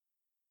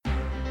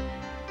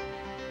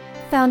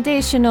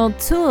foundational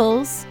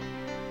tools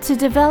to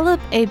develop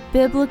a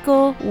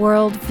biblical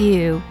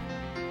worldview.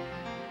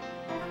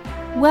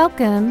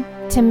 Welcome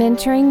to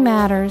Mentoring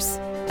Matters,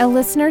 a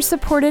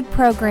listener-supported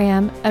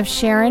program of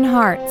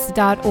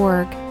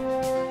SharonHearts.org.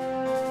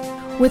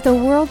 With the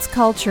world's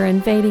culture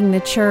invading the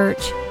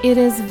church, it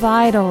is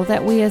vital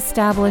that we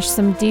establish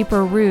some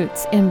deeper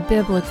roots in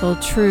biblical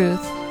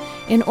truth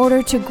in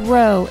order to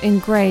grow in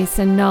grace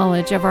and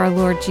knowledge of our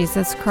Lord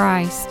Jesus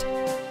Christ.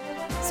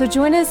 So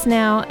join us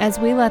now as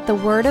we let the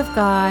Word of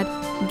God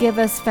give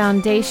us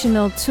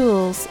foundational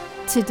tools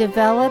to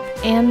develop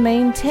and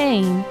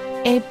maintain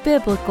a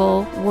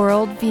biblical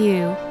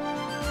worldview.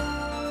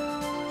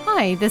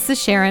 Hi, this is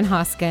Sharon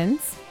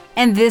Hoskins.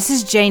 And this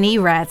is Janie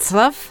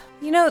Ratzlaff.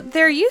 You know,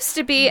 there used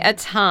to be a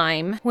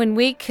time when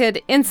we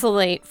could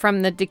insulate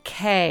from the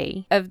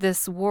decay of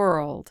this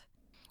world.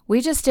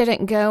 We just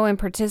didn't go and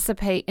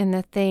participate in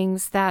the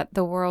things that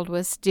the world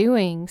was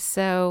doing.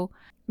 So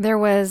there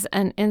was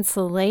an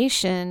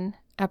insulation,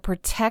 a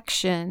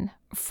protection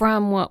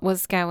from what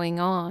was going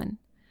on.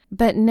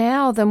 But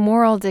now the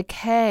moral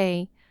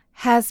decay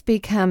has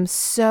become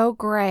so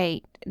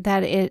great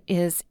that it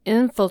is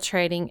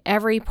infiltrating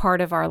every part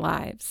of our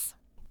lives.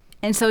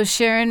 And so,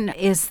 Sharon,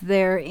 is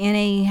there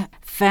any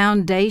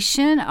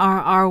foundation, or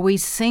are we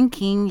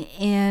sinking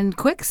in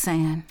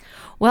quicksand?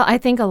 Well, I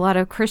think a lot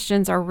of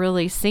Christians are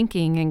really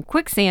sinking in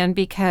quicksand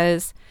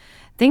because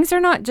things are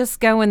not just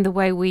going the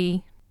way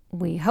we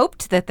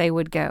hoped that they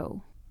would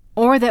go.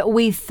 Or that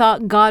we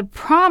thought God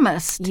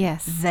promised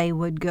Yes. they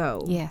would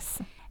go.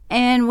 Yes.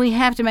 And we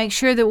have to make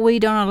sure that we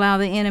don't allow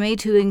the enemy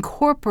to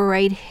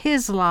incorporate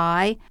his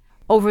lie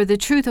over the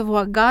truth of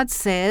what God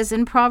says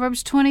in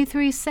Proverbs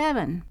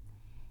 23:7.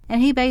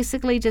 And he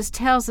basically just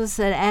tells us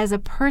that as a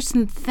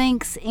person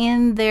thinks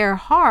in their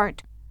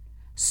heart,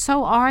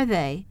 so are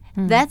they.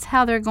 That's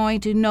how they're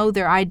going to know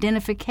their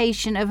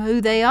identification of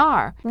who they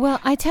are. Well,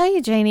 I tell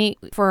you, Janie,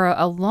 for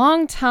a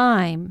long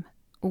time,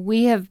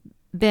 we have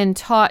been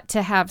taught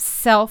to have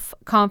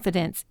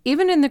self-confidence,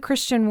 even in the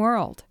Christian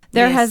world.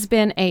 There Yes. has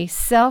been a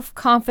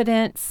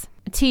self-confidence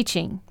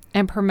teaching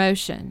and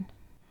promotion.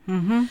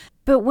 Mm-hmm.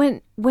 But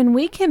when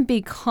we can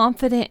be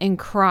confident in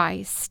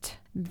Christ,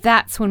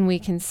 that's when we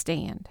can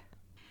stand.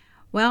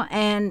 Well,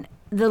 and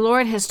the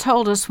Lord has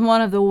told us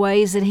one of the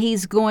ways that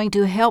he's going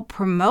to help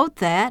promote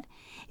that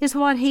is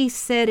what he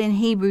said in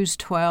Hebrews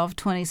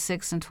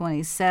 12:26 and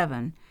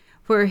 27,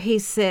 where he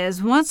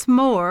says, "Once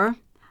more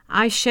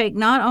I shake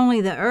not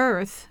only the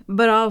earth,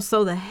 but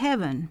also the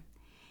heaven,"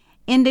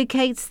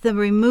 indicates the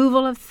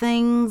removal of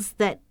things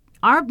that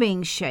are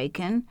being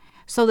shaken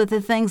so that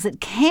the things that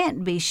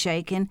can't be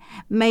shaken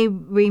may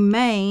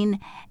remain,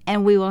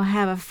 and we will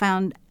have a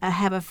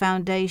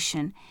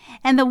foundation.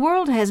 And the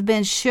world has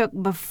been shook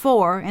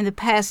before in the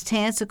past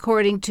tense,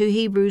 according to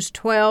Hebrews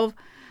 12,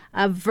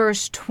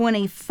 verse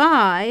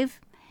 25.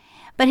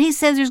 But he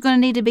says there's going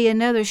to need to be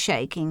another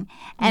shaking.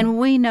 And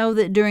we know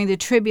that during the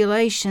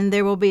tribulation,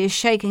 there will be a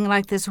shaking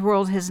like this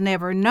world has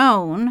never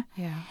known.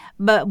 Yeah.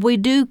 But we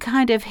do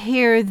kind of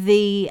hear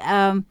the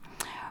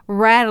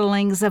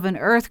rattlings of an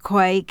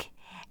earthquake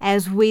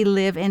as we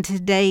live in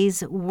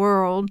today's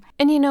world.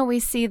 And you know, we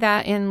see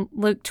that in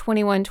Luke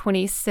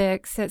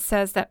 21:26. It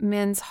says that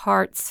men's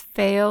hearts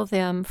fail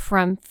them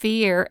from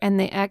fear and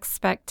the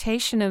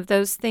expectation of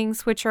those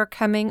things which are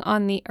coming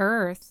on the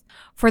earth.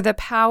 For the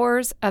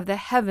powers of the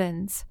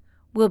heavens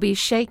will be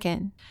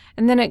shaken.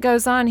 And then it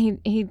goes on,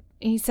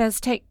 he says,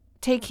 Take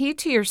heed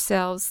to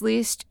yourselves,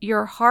 lest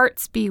your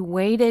hearts be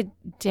weighted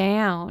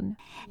down.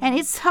 And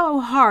it's so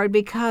hard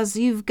because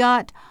you've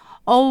got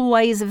old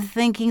ways of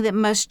thinking that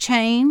must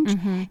change.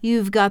 Mm-hmm.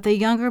 You've got the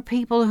younger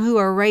people who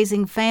are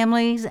raising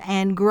families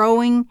and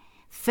growing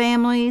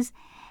families,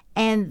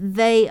 and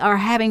they are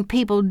having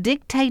people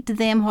dictate to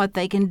them what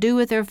they can do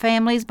with their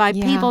families by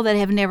people that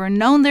have never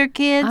known their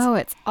kids. Oh,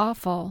 it's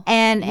awful.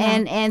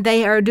 And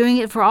they are doing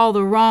it for all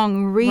the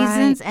wrong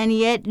reasons, Right. and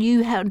yet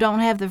you don't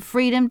have the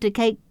freedom to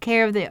take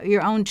care of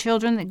your own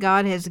children that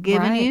God has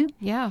given Right. you.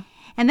 Yeah.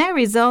 And that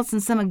results in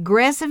some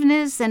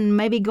aggressiveness and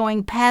maybe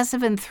going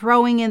passive and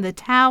throwing in the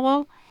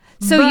towel.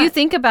 So you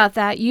think about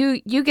that.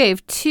 You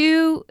gave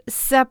two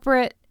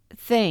separate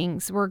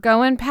things. We're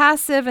going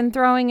passive and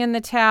throwing in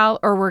the towel,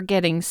 or we're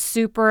getting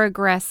super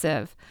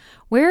aggressive.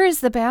 Where is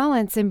the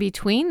balance in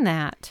between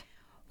that?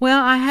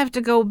 Well, I have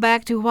to go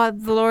back to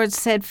what the Lord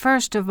said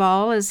first of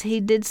all, as he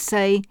did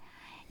say,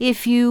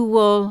 if you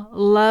will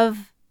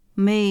love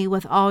me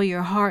with all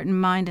your heart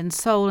and mind and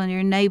soul and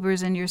your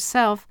neighbors and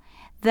yourself,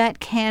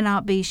 that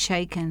cannot be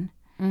shaken.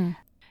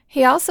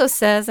 He also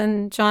says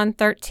in John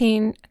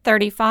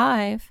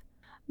 13:35,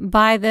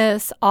 by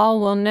this all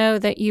will know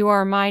that you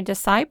are my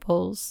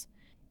disciples,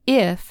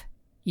 if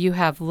you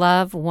have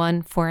love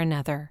one for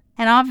another.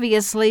 And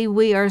obviously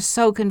we are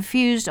so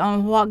confused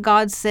on what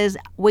God says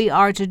we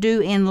are to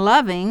do in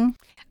loving.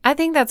 I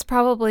think that's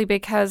probably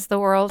because the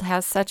world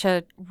has such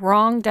a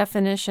wrong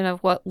definition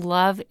of what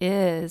love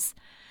is.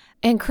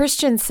 And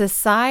Christian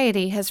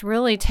society has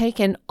really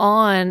taken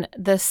on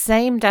the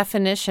same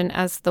definition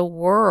as the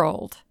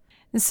world.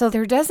 And so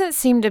there doesn't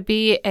seem to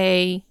be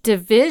a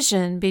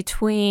division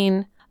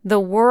between the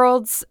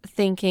world's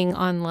thinking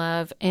on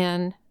love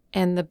and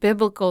the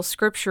biblical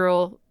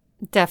scriptural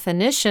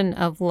definition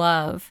of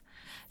love.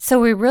 So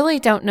we really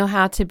don't know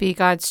how to be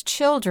God's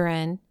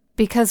children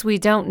because we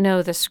don't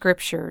know the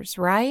scriptures,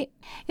 right?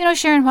 You know,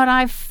 Sharon, what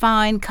I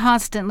find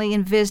constantly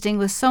in visiting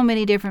with so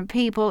many different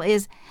people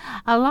is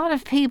a lot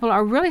of people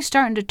are really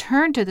starting to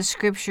turn to the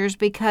scriptures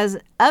because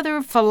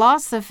other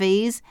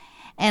philosophies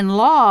and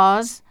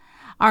laws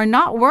are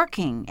not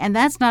working. And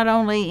that's not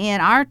only in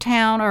our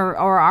town or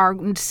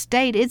our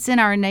state, it's in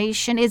our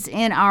nation, it's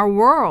in our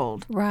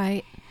world.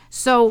 Right.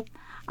 So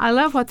I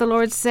love what the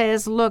Lord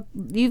says. Look,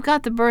 you've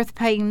got the birth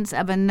pains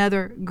of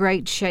another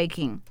great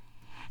shaking.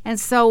 And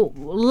so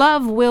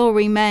love will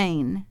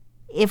remain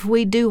if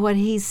we do what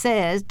he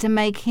says to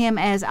make him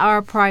as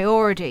our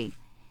priority.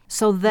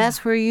 So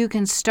that's where you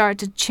can start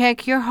to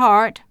check your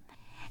heart.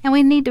 And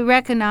we need to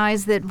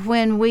recognize that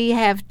when we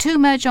have too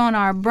much on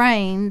our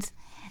brains,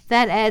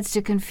 that adds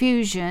to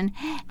confusion.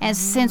 And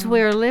since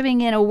we're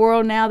living in a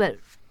world now that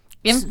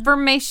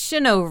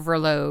information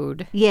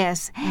overload.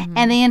 Yes,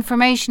 and the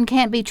information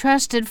can't be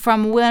trusted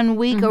from 1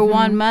 week or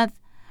 1 month.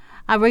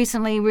 I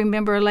recently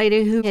remember a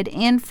lady who had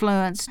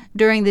influenced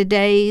during the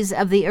days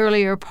of the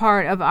earlier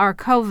part of our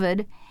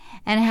COVID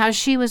and how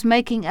she was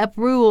making up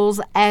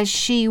rules as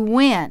she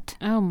went.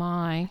 Oh,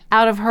 my.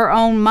 Out of her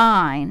own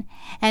mind.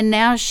 And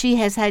now she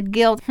has had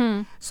guilt.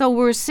 So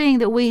we're seeing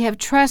that we have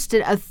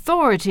trusted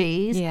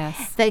authorities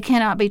that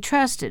cannot be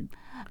trusted.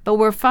 But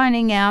we're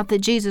finding out that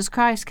Jesus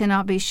Christ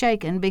cannot be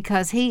shaken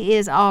because he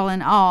is all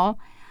in all.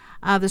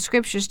 The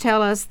scriptures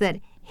tell us that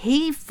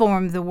he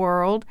formed the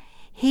world.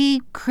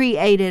 He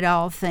created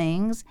all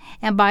things,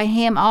 and by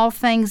him all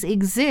things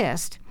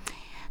exist.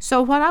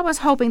 So what I was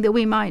hoping that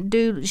we might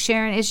do,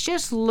 Sharon, is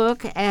just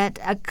look at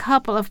a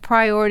couple of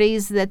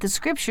priorities that the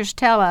scriptures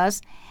tell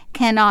us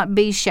cannot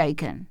be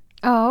shaken.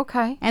 Oh,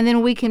 okay. And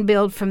then we can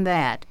build from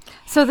that.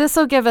 So this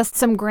will give us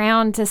some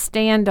ground to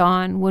stand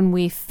on when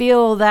we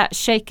feel that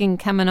shaking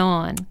coming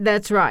on.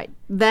 That's right.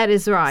 That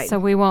is right. So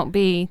we won't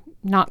be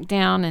knocked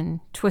down and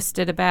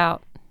twisted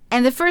about.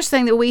 And the first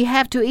thing that we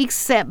have to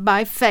accept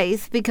by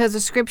faith, because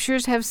the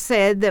scriptures have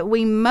said that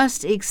we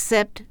must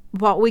accept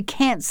what we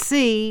can't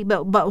see,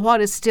 but what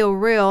is still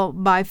real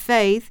by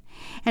faith.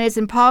 And it's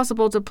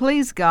impossible to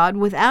please God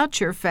without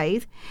your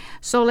faith.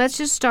 So let's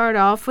just start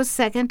off with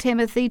 2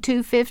 Timothy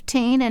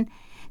 2:15 and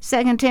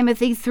 2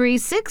 Timothy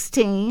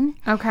 3:16.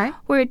 Okay.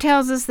 Where it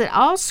tells us that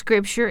all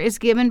scripture is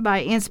given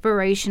by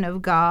inspiration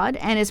of God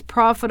and is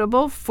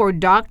profitable for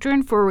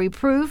doctrine, for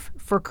reproof,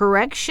 for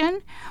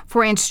correction,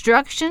 for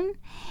instruction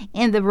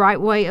in the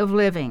right way of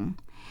living.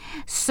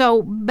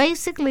 So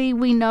basically,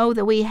 we know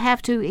that we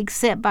have to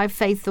accept by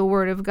faith the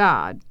Word of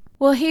God.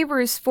 Well,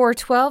 Hebrews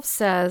 4:12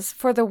 says,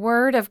 "For the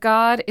Word of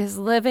God is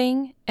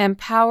living and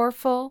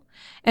powerful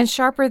and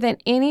sharper than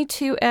any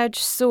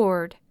two-edged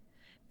sword,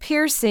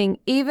 piercing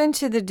even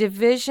to the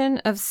division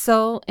of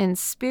soul and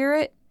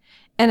spirit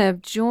and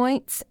of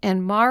joints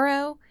and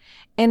marrow,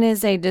 and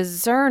is a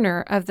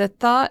discerner of the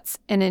thoughts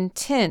and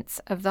intents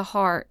of the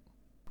heart."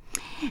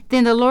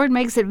 Then the Lord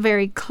makes it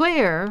very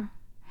clear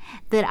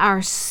that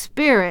our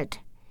spirit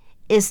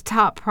is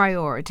top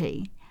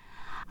priority.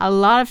 A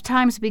lot of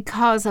times,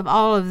 because of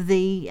all of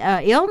the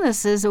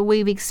illnesses that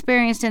we've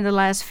experienced in the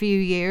last few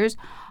years,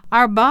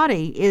 our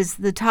body is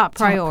the top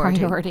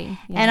priority.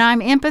 Yeah. And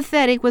I'm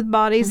empathetic with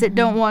bodies that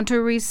don't want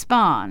to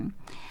respond.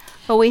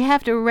 But we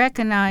have to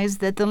recognize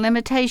that the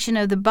limitation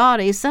of the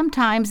body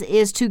sometimes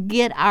is to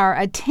get our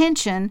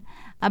attention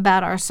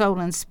about our soul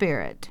and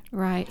spirit.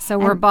 Right. So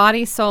we're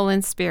body, soul,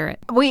 and spirit.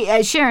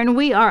 Sharon,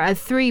 we are a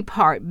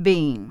 3-part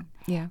being.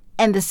 Yeah.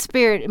 And the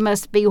spirit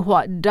must be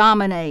what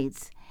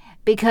dominates,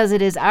 because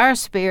it is our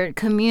spirit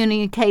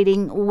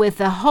communicating with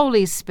the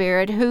Holy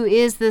Spirit, who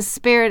is the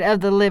Spirit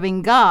of the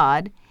living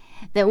God,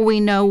 that we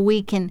know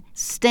we can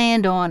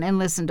stand on and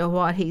listen to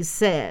what he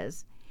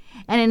says.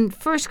 And in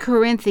 1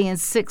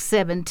 Corinthians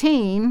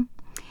 6:17,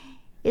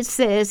 it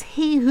says,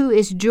 "He who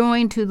is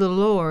joined to the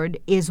Lord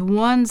is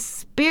one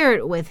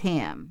spirit with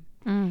him."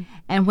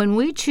 And when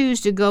we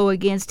choose to go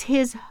against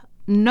his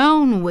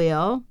known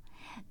will,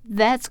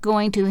 that's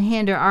going to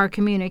hinder our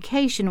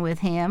communication with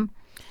him.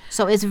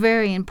 So it's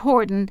very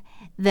important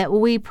that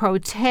we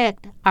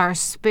protect our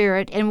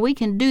spirit, and we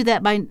can do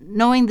that by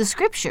knowing the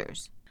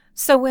scriptures.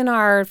 So when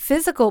our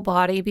physical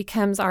body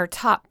becomes our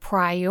top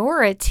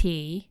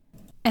priority,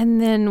 and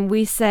then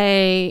we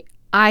say,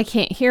 I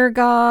can't hear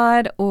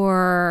God,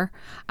 or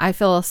I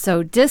feel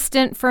so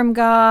distant from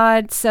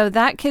God, so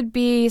that could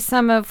be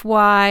some of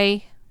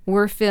why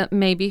we're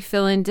maybe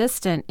feeling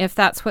distant. If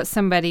that's what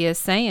somebody is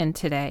saying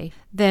today,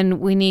 then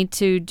we need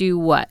to do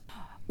what?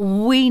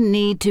 We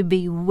need to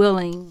be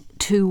willing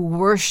to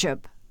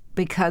worship,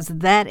 because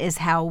that is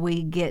how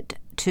we get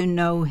to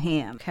know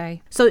him.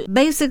 Okay. So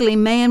basically,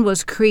 man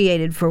was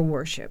created for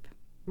worship.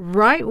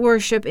 Right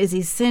worship is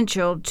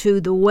essential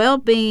to the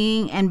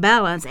well-being and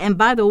balance. And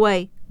by the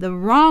way, the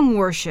wrong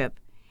worship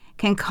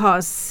can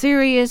cause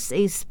serious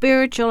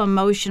spiritual,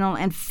 emotional,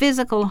 and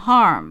physical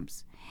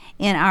harms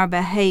in our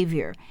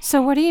behavior.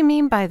 So what do you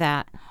mean by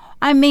that?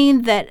 I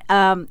mean that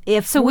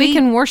if we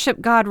can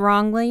worship God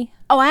wrongly?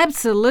 Oh,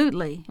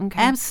 absolutely. Okay.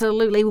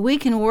 Absolutely. We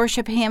can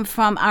worship Him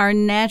from our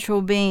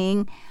natural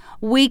being.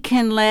 We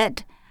can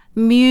let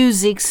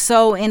music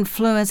so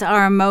influence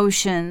our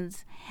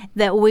emotions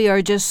that we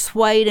are just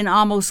swayed and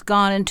almost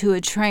gone into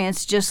a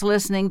trance just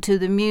listening to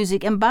the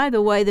music. And by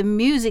the way, the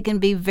music can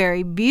be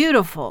very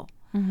beautiful.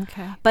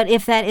 Okay. But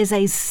if that is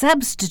a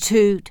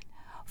substitute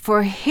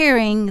for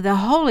hearing the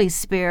Holy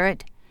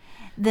Spirit,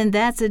 then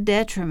that's a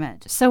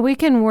detriment. So we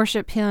can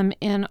worship Him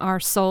in our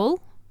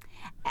soul?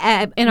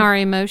 In our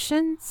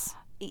emotions?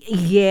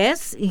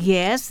 Yes.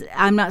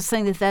 I'm not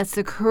saying that that's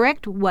the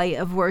correct way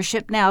of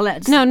worship. Now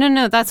let's...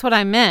 No, that's what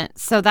I meant.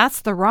 So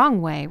that's the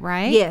wrong way,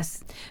 right?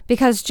 Yes.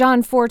 Because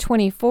John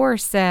 4:24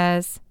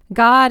 says,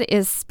 God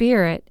is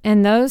spirit,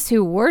 and those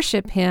who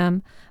worship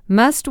Him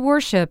must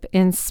worship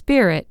in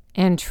spirit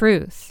and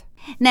truth.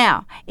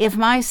 Now, if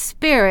my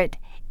spirit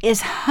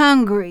is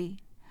hungry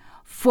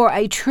for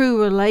a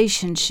true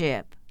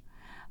relationship,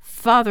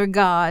 Father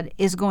God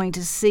is going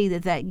to see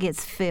that that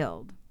gets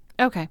filled.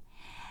 Okay.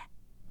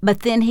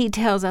 But then He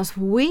tells us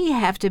we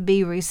have to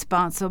be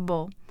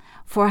responsible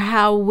for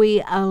how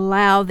we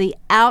allow the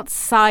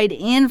outside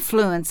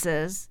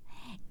influences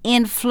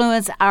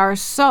influence our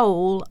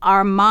soul,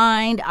 our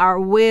mind, our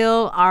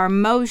will, our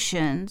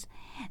emotions,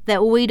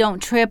 that we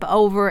don't trip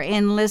over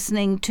in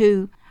listening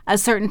to a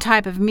certain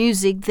type of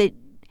music that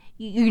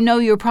you know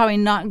you're probably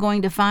not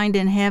going to find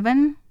in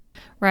heaven.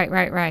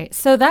 Right.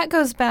 So that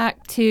goes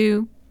back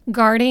to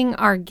guarding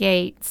our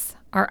gates,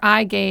 our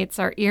eye gates,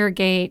 our ear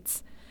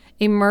gates,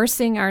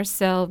 immersing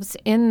ourselves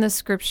in the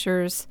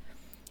Scriptures,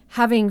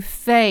 having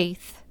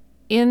faith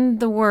in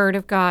the Word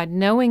of God,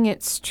 knowing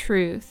its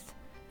truth,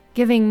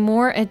 giving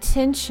more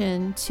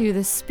attention to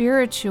the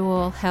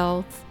spiritual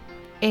health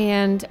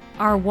and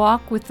our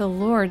walk with the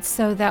Lord,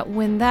 so that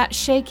when that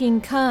shaking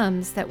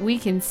comes, that we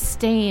can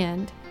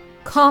stand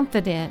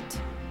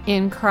confident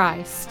in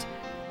Christ.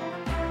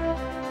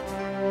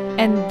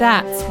 And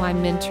that's why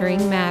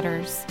mentoring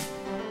matters.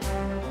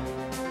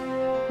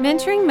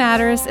 Mentoring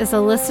Matters is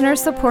a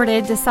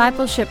listener-supported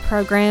discipleship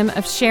program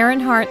of Sharon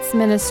Hart's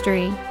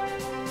ministry.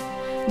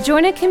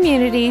 Join a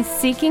community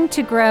seeking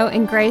to grow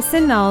in grace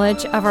and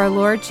knowledge of our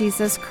Lord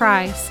Jesus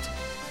Christ,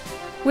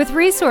 with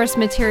resource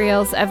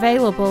materials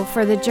available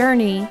for the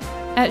journey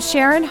at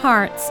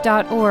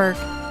sharonharts.org.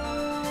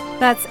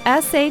 That's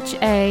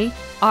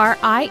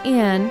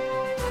SHARIN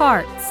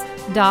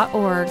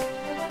hearts.org.